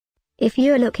If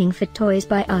you're looking for toys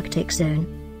by Arctic Zone,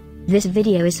 this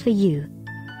video is for you.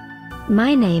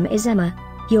 My name is Emma,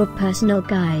 your personal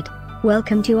guide.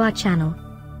 Welcome to our channel.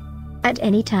 At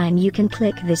any time you can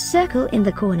click this circle in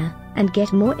the corner, and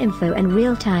get more info and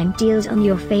real-time deals on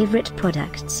your favorite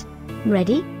products.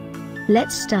 Ready?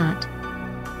 Let's start.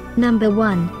 Number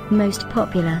 1, Most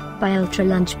Popular, by Ultra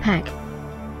Lunch Pack.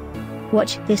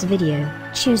 Watch this video,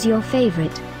 choose your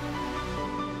favorite.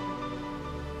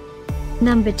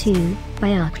 Number 2,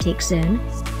 by Arctic Zone.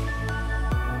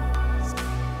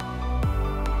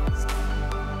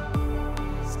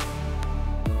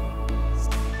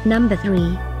 Number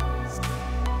 3.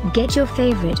 Get your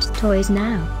favorite toys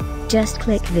now. Just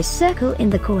click this circle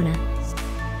in the corner.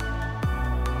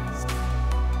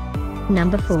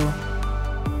 Number 4.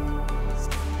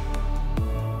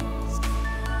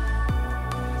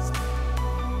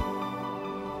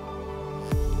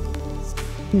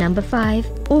 Number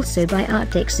 5, also by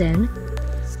Arctic Zone.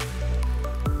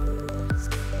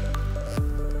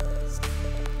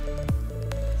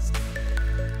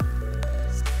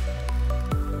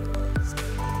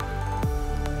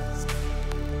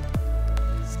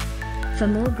 For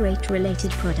more great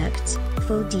related products,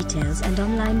 full details and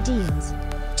online deals,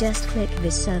 just click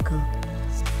this circle.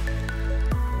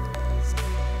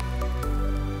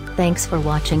 Thanks for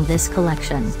watching this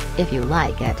collection. If you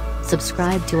like it,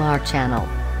 subscribe to our channel.